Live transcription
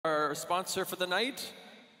Our sponsor for the night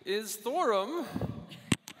is Thorum.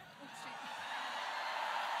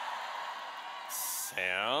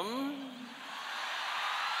 Sam.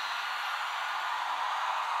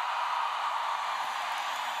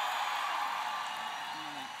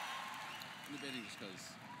 The bidding just goes.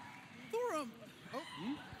 Thorum. Oh.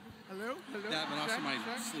 Hello. Hello. That, but also Check, my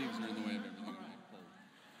check. sleeves are in the way of everything I pull.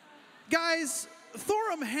 Guys,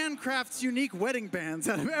 Thorum handcrafts unique wedding bands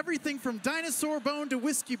out of everything from dinosaur bone to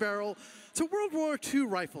whiskey barrel to World War II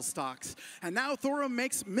rifle stocks. And now Thorum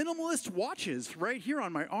makes minimalist watches right here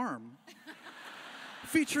on my arm.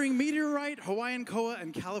 Featuring meteorite, Hawaiian koa,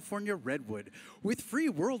 and California redwood. With free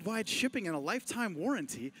worldwide shipping and a lifetime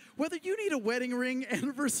warranty, whether you need a wedding ring,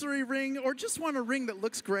 anniversary ring, or just want a ring that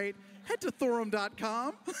looks great, head to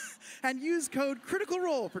Thorum.com and use code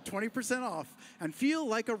CRITICALROLE for 20% off and feel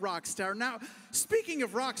like a rock star. Now, speaking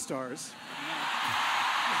of rock stars,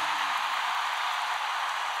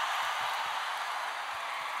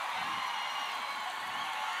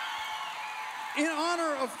 in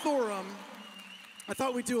honor of Thorum, I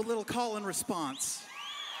thought we'd do a little call and response.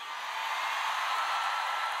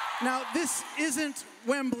 Now, this isn't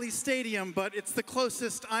Wembley Stadium, but it's the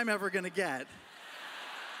closest I'm ever going to get.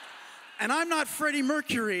 And I'm not Freddie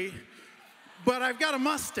Mercury, but I've got a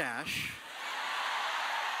mustache.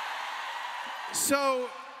 So,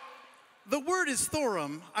 the word is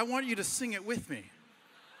Thorum. I want you to sing it with me.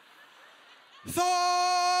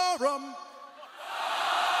 Thorum.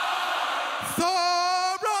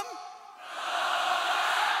 Thorum.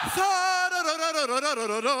 Thorum.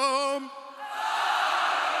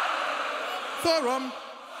 Thorum.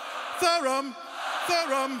 Thorum.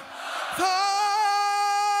 Thorum. Thorum.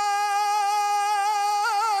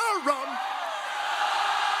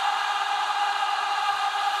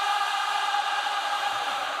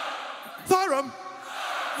 Thorum.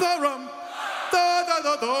 Thorum.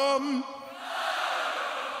 Thorum.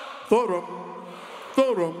 Thorum.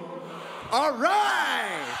 Thorum. All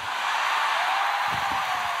right.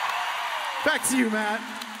 Back to you, Matt.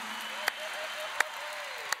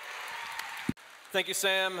 Thank you,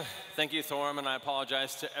 Sam. Thank you, Thorum, and I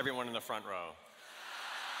apologize to everyone in the front row.